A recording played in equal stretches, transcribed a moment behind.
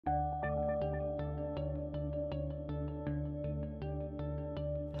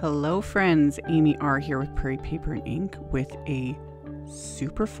Hello friends, AmyR here with Prairie Paper and Ink with a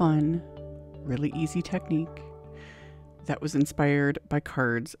super fun, really easy technique that was inspired by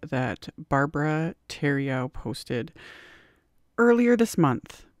cards that Barbara Theriault posted earlier this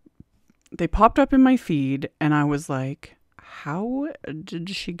month. They popped up in my feed and I was like, how did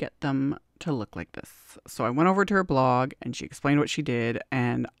she get them to look like this? So I went over to her blog and she explained what she did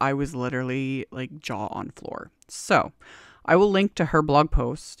and I was literally like jaw on floor. So I will link to her blog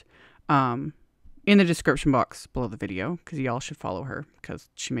post in the description box below the video because y'all should follow her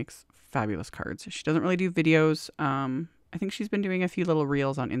because she makes fabulous cards. She doesn't really do videos. I think she's been doing a few little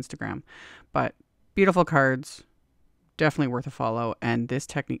reels on Instagram, but beautiful cards, definitely worth a follow. And this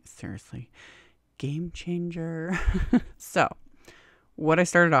technique, seriously, game changer. So what I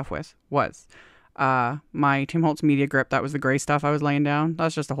started off with was my Tim Holtz media grip. That was the gray stuff I was laying down.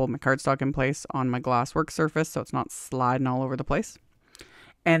 That's just to hold my cardstock in place on my glass work surface so it's not sliding all over the place.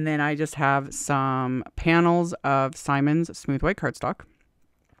 And then I just have some panels of Simon's smooth white cardstock.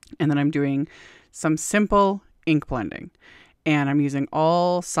 And then I'm doing some simple ink blending. And I'm using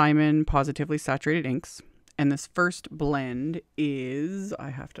all Simon Pawsitively saturated inks. And this first blend is, I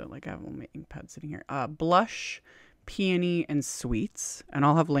have all my ink pad sitting here, Blush, Peony, and Sweets. And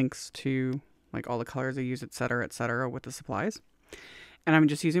I'll have links to like all the colors I use, etc., with the supplies. And I'm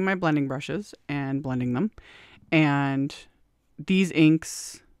just using my blending brushes and blending them. And these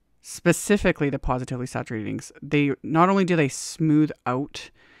inks, specifically the Pawsitively saturated inks, they not only do they smooth out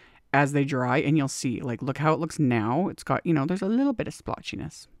as they dry, and you'll see, like, look how it looks now. It's got, there's a little bit of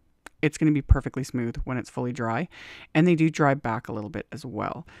splotchiness. It's going to be perfectly smooth when it's fully dry. And they do dry back a little bit as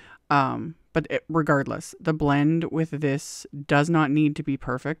well. Regardless, the blend with this does not need to be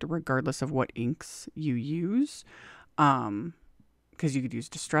perfect, regardless of what inks you use. Because you could use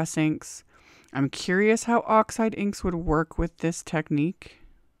distress inks. I'm curious how oxide inks would work with this technique.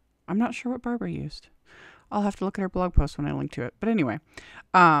 I'm not sure what Barbara used. I'll have to look at her blog post when I link to it. But anyway,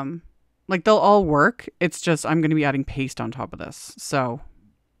 they'll all work. It's just I'm going to be adding paste on top of this. So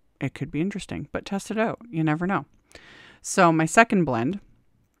it could be interesting, but test it out. You never know. So my second blend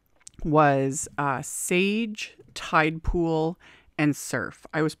was Sage, TIDEPOOL, and Surf.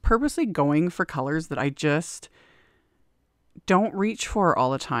 I was purposely going for colors that I just don't reach for all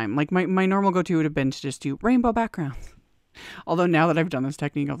the time. Like my normal go-to would have been to just do rainbow backgrounds. Although now that I've done this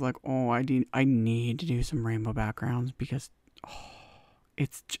technique, I was like, oh, I need to do some rainbow backgrounds because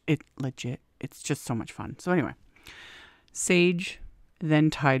it's legit. It's just so much fun. So anyway, Sage,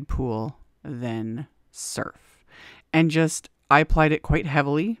 then TIDEPOOL, then Surf. And I applied it quite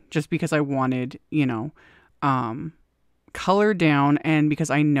heavily just because I wanted, color down, and because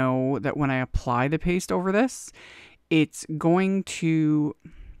I know that when I apply the paste over this, it's going to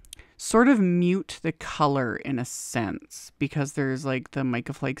sort of mute the color in a sense because there's like the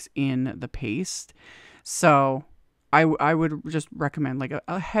mica flakes in the paste. So I would just recommend like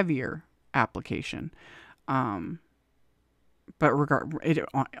a heavier application. But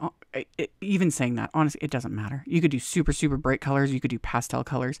even saying that, honestly, it doesn't matter. You could do super, super bright colors. You could do pastel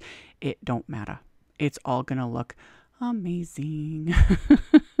colors. It don't matter. It's all going to look amazing.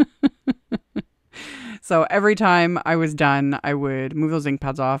 So every time I was done, I would move those ink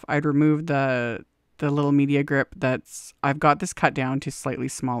pads off. I'd remove the little media grip I've got this cut down to slightly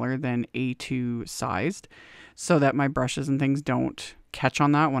smaller than A2 sized so that my brushes and things don't catch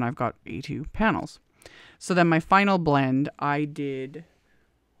on that when I've got A2 panels. So then my final blend, I did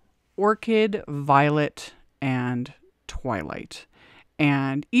Orchid, Violet, and Twilight.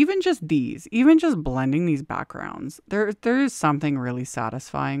 And even just blending these backgrounds, there is something really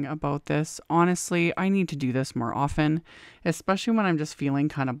satisfying about this. Honestly, I need to do this more often, especially when I'm just feeling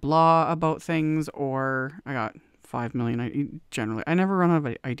kind of blah about things, or I got 5 million, generally. I never run out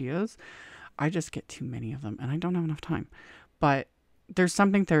of ideas. I just get too many of them and I don't have enough time. But there's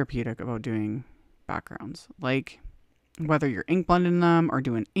something therapeutic about doing backgrounds, like whether you're ink blending them or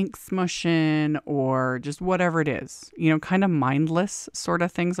doing ink smushing or just whatever it is, kind of mindless sort of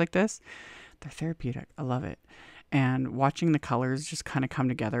things like this. They're therapeutic. I love it. And watching the colors just kind of come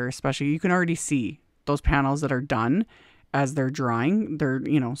together, especially you can already see those panels that are done as they're drying, they're,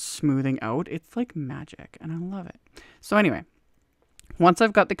 smoothing out. It's like magic and I love it. So anyway, once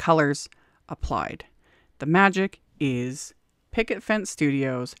I've got the colors applied, the magic is Picket Fence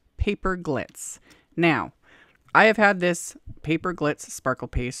Studios Paper Glitz. Now, I have had this Paper Glitz sparkle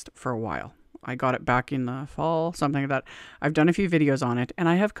paste for a while. I got it back in the fall, something like that. I've done a few videos on it, and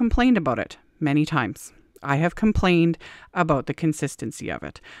I have complained about it many times. I have complained about the consistency of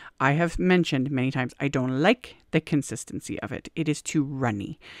it. I have mentioned many times I don't like the consistency of it. It is too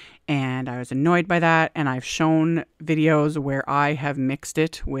runny. And I was annoyed by that. And I've shown videos where I have mixed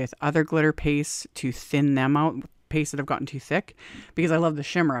it with other glitter pastes to thin them out, pastes that have gotten too thick, because I love the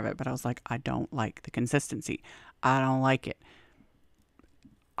shimmer of it. But I was like, I don't like the consistency. I don't like it.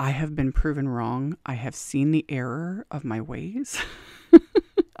 I have been proven wrong. I have seen the error of my ways.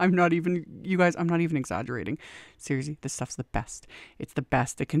 I'm not even, you guys, I'm not even exaggerating. Seriously, this stuff's the best. It's the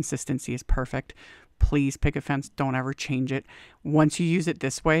best. The consistency is perfect. Please, picket fence, don't ever change it. Once you use it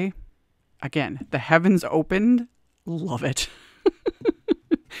this way, again, the heavens opened. Love it.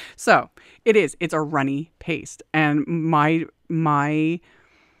 So it's a runny paste. And my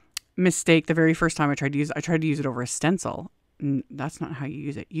mistake the very first time I tried to use it over a stencil. That's not how you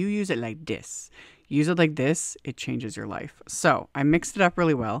use it. You use it like this. Use it like this. It changes your life. So I mixed it up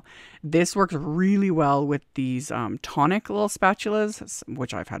really well. This works really well with these Tonic little spatulas,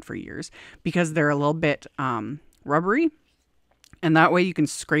 which I've had for years, because they're a little bit rubbery. And that way you can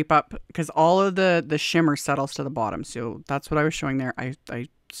scrape up, because all of the shimmer settles to the bottom. So that's what I was showing there. I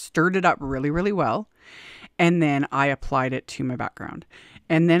stirred it up really, really well. And then I applied it to my background.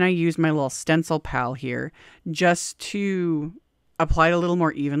 And then I used my little stencil pal here just to apply it a little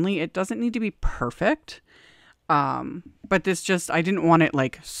more evenly. It doesn't need to be perfect. But this just, I didn't want it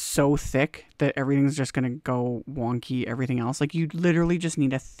like so thick that everything's just going to go wonky, everything else. Like you literally just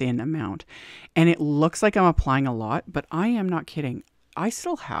need a thin amount. And it looks like I'm applying a lot, but I am not kidding. I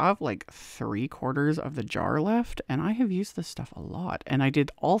still have like 3/4 of the jar left, and I have used this stuff a lot. And I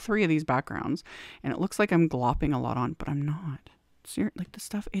did all 3 of these backgrounds, and it looks like I'm glopping a lot on, but I'm not. Like the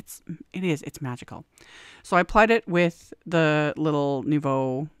stuff, it's magical. So I applied it with the little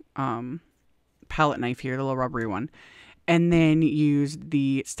Nouveau palette knife here, the little rubbery one, and then used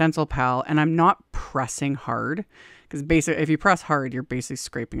the stencil pal. And I'm not pressing hard, because basically if you press hard, you're basically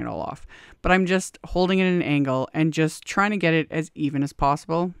scraping it all off. But I'm just holding it at an angle and just trying to get it as even as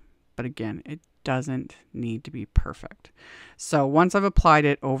possible. But again, it doesn't need to be perfect. So once I've applied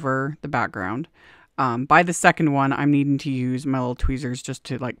it over the background, by the second one, I'm needing to use my little tweezers just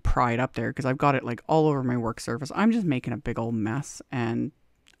to like pry it up there, because I've got it like all over my work surface. I'm just making a big old mess, and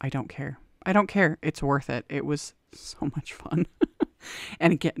I don't care. I don't care. It's worth it. It was so much fun.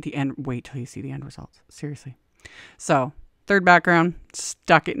 And again, the end, wait till you see the end results. Seriously. So third background,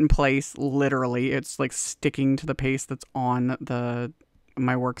 stuck it in place. Literally, it's like sticking to the paste that's on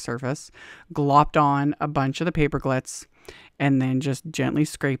my work surface. Glopped on a bunch of the paper glitz, and then just gently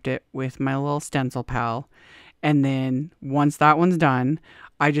scraped it with my little stencil pal. And then once that one's done,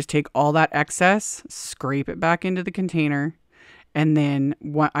 I just take all that excess, scrape it back into the container. And then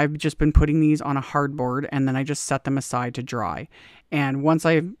I've just been putting these on a hardboard, and then I just set them aside to dry. And once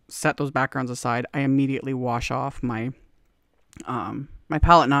I've set those backgrounds aside, I immediately wash off my my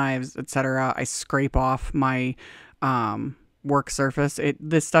palette knives, etc. I scrape off my work surface.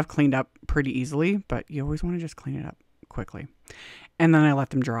 This stuff cleaned up pretty easily, but you always want to just clean it up quickly. And then I let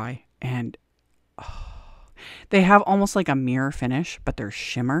them dry, and they have almost like a mirror finish, but they're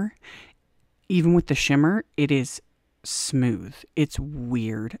shimmer. Even with the shimmer, it is smooth. It's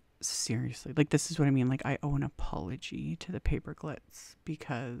weird. Seriously, like this is what I mean. Like I owe an apology to the paper glitz,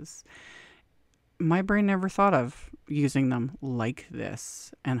 because my brain never thought of using them like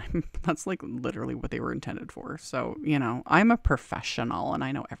this, and that's like literally what they were intended for. So, you know, I'm a professional and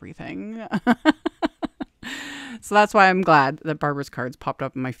I know everything. So that's why I'm glad that Barbara's cards popped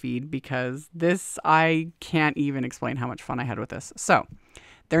up in my feed, because this, I can't even explain how much fun I had with this. So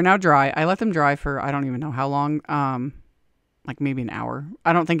they're now dry. I let them dry for, I don't even know how long, like maybe an hour.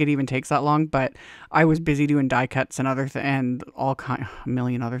 I don't think it even takes that long, but I was busy doing die cuts and and a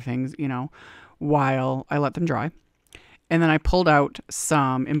million other things, you know, while I let them dry. And then I pulled out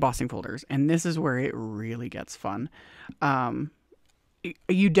some embossing folders, and this is where it really gets fun.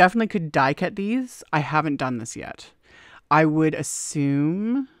 You definitely could die cut these. I haven't done this yet. I would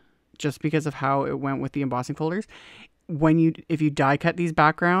assume, just because of how it went with the embossing folders, if you die cut these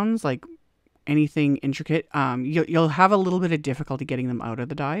backgrounds, like anything intricate, you'll have a little bit of difficulty getting them out of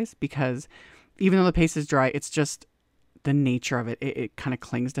the dies, because even though the paste is dry, it's just the nature of it. It kind of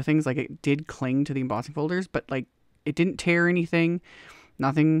clings to things. Like it did cling to the embossing folders, but like it didn't tear anything,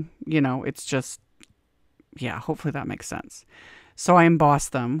 nothing, you know, it's just, yeah, hopefully that makes sense. So I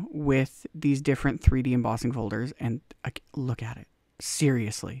embossed them with these different 3D embossing folders, and look at it.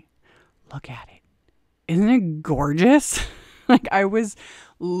 Seriously, look at it. Isn't it gorgeous? Like I was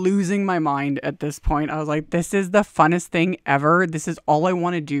losing my mind at this point. I was like, this is the funnest thing ever. This is all I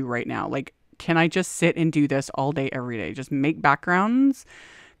want to do right now. Like, can I just sit and do this all day, every day? Just make backgrounds,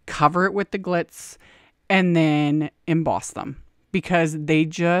 cover it with the glitz, and then emboss them, because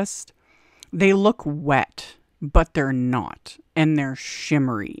they look wet, but they're not. And they're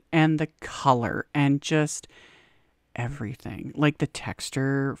shimmery, and the color, and just everything. Like the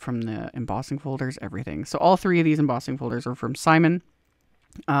texture from the embossing folders, everything. So all 3 of these embossing folders are from Simon.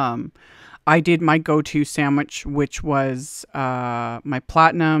 I did my go-to sandwich, which was my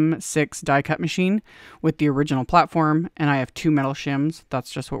Platinum 6 die cut machine with the original platform, and I have 2 metal shims.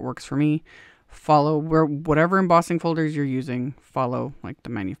 That's just what works for me. Follow whatever embossing folders you're using, follow like the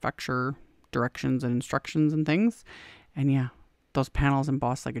manufacturer directions and instructions and things. And yeah, those panels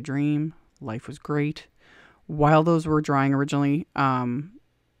embossed like a dream. Life was great. While those were drying originally,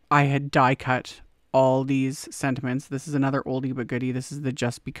 I had die cut all these sentiments. This is another oldie but goodie. This is the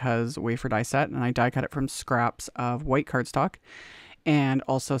Just Because wafer die set, and I die cut it from scraps of white cardstock and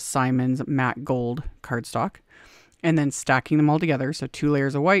also Simon's matte gold cardstock, and then stacking them all together. So 2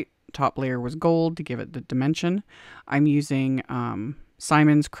 layers of white, top layer was gold to give it the dimension. I'm using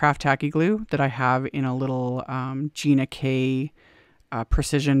Simon's craft tacky glue that I have in a little Gina K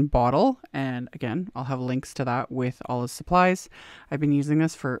precision bottle, and again, I'll have links to that with all the supplies. I've been using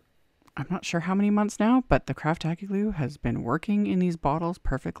this for I'm not sure how many months now, but the craft tacky glue has been working in these bottles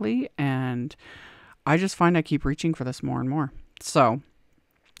perfectly, and I just find I keep reaching for this more and more. So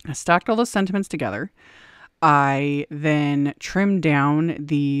I stacked all those sentiments together. I then trimmed down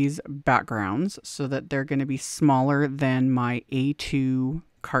these backgrounds so that they're going to be smaller than my A2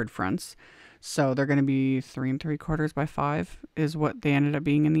 card fronts. So they're going to be 3 3/4 by 5 is what they ended up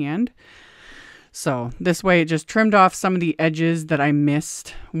being in the end. So this way it just trimmed off some of the edges that I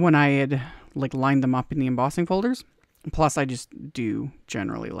missed when I had like lined them up in the embossing folders. Plus I just do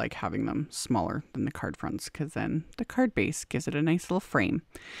generally like having them smaller than the card fronts, because then the card base gives it a nice little frame.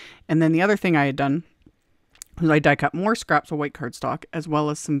 And then the other thing I had done was I die cut more scraps of white cardstock as well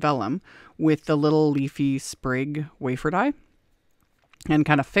as some vellum with the little Leafy Sprig wafer die, and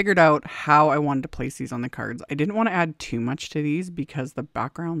kind of figured out how I wanted to place these on the cards. I didn't want to add too much to these because the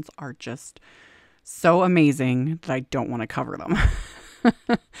backgrounds are just so amazing that I don't want to cover them.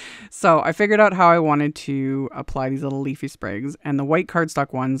 So I figured out how I wanted to apply these little leafy sprigs, and the white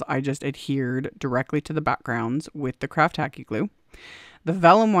cardstock ones I just adhered directly to the backgrounds with the craft tacky glue. The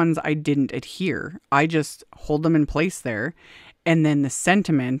vellum ones I didn't adhere. I just hold them in place there, and then the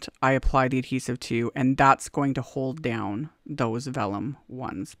sentiment I apply the adhesive to, and that's going to hold down those vellum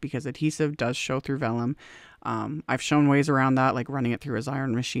ones, because adhesive does show through vellum. I've shown ways around that, like running it through a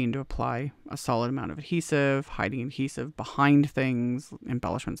Xyron machine to apply a solid amount of adhesive, hiding adhesive behind things,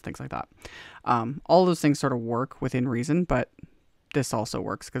 embellishments, things like that. All those things sort of work within reason, but this also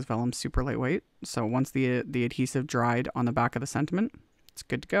works because vellum's super lightweight. So once the adhesive dried on the back of the sentiment, it's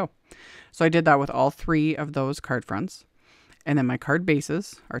good to go. So I did that with all 3 of those card fronts. And then my card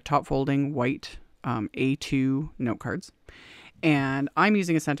bases are top folding white A2 note cards. And I'm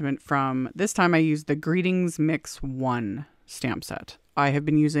using a sentiment from, this time I used the Greetings Mix 1 stamp set. I have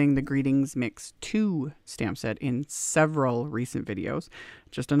been using the Greetings Mix 2 stamp set in several recent videos.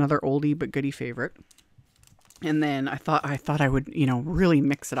 Just another oldie but goodie favorite. And then I thought I would, really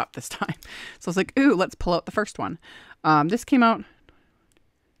mix it up this time. So I was like, ooh, let's pull out the first one. This came out,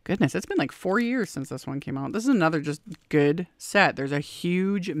 goodness, it's been like 4 years since this one came out. This is another just good set. There's a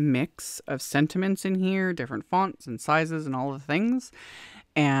huge mix of sentiments in here, different fonts and sizes and all the things,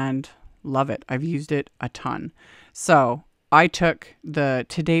 and love it. I've used it a ton. So I took the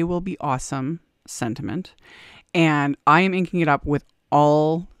Today Will Be Awesome sentiment, and I am inking it up with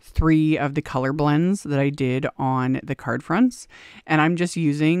all 3 of the color blends that I did on the card fronts, and I'm just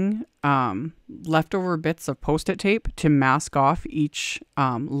using leftover bits of Post-it tape to mask off each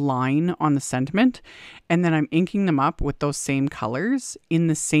line on the sentiment, and then I'm inking them up with those same colors in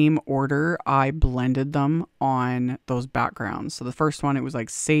the same order I blended them on those backgrounds. So the first one, it was like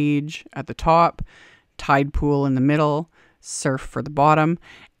Sage at the top, TIDEPOOL in the middle, Surf for the bottom,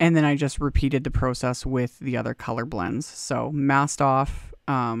 and then I just repeated the process with the other color blends. So masked off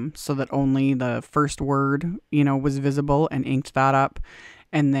so that only the first word, was visible, and inked that up,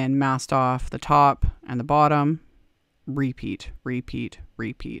 and then masked off the top and the bottom, repeat, repeat,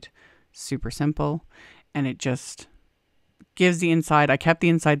 repeat. Super simple, and it just gives the inside, I kept the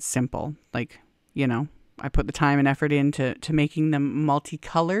inside simple, like, I put the time and effort into making them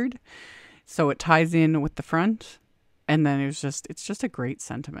multicolored so it ties in with the front. And then it's just a great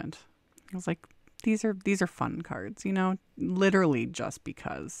sentiment. I was like, these are fun cards, literally just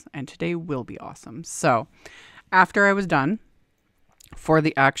because. And Today Will Be Awesome. So after I was done for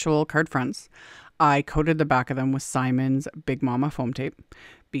the actual card fronts, I coated the back of them with Simon's Big Mama foam tape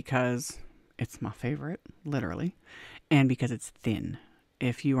because it's my favorite, literally, and because it's thin.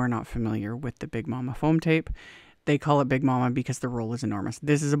 if you are not familiar with the Big Mama foam tape. They call it Big Mama because the roll is enormous.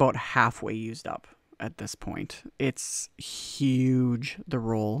 This is about halfway used up at this point. It's huge, the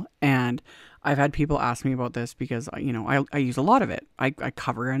roll. And I've had people ask me about this because, you know, I use a lot of it. I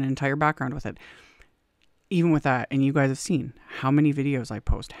cover an entire background with it. Even with that, and you guys have seen how many videos I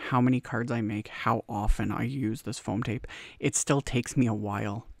post, how many cards I make, how often I use this foam tape. It still takes me a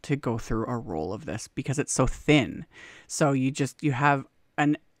while to go through a roll of this because it's so thin. So you have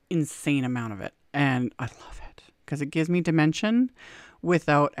an insane amount of it. And I love it because it gives me dimension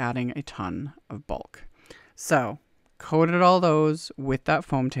without adding a ton of bulk. So coated all those with that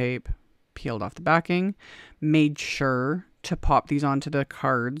foam tape, peeled off the backing, made sure to pop these onto the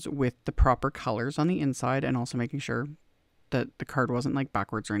cards with the proper colors on the inside, and also making sure that the card wasn't like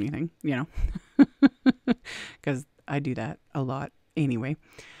backwards or anything, you know, because I do that a lot anyway.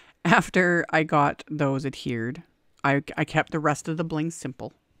 After I got those adhered, I kept the rest of the bling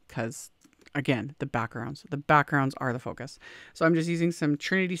simple because, again, the backgrounds are the focus. So I'm just using some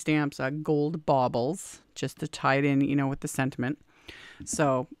Trinity Stamps gold baubles just to tie it in, you know, with the sentiment.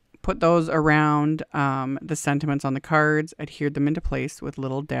 So put those around the sentiments on the cards, adhered them into place with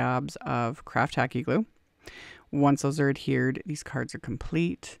little dabs of craft tacky glue. Once those are adhered, these cards are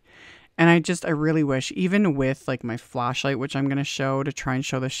complete. And I really wish, even with like my flashlight, which I'm going to show to try and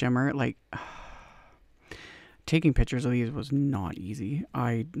show the shimmer, like taking pictures of these was not easy.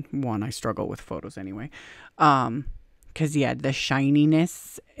 I struggle with photos anyway. Because, yeah, the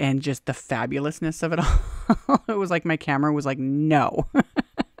shininess and just the fabulousness of it all, it was like my camera was like, no.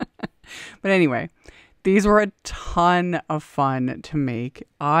 But anyway, these were a ton of fun to make.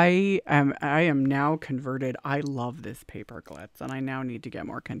 I am now converted. I love this paper glitz, and I now need to get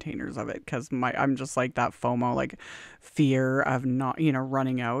more containers of it because I'm just like that FOMO, like fear of not, you know,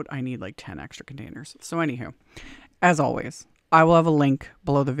 running out. I need like 10 extra containers. So anywho, as always, I will have a link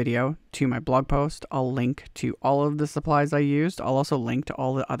below the video to my blog post. I'll link to all of the supplies I used. I'll also link to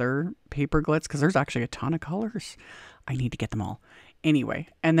all the other paper glitz because there's actually a ton of colors. I need to get them all. Anyway,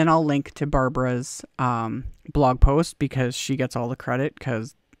 and then I'll link to Barbara's blog post because she gets all the credit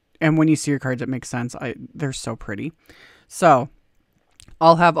and when you see your cards, it makes sense. They're so pretty. So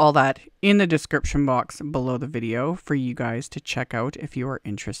I'll have all that in the description box below the video for you guys to check out if you are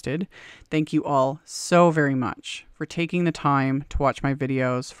interested. Thank you all so very much for taking the time to watch my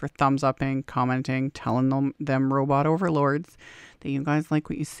videos, for thumbs upping, commenting, telling them robot overlords that you guys like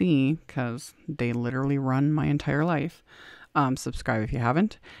what you see because they literally run my entire life. Subscribe if you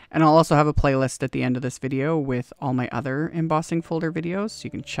haven't. And I'll also have a playlist at the end of this video with all my other embossing folder videos, so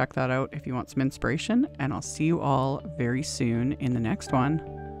you can check that out if you want some inspiration. And I'll see you all very soon in the next one.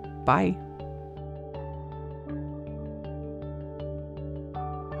 Bye.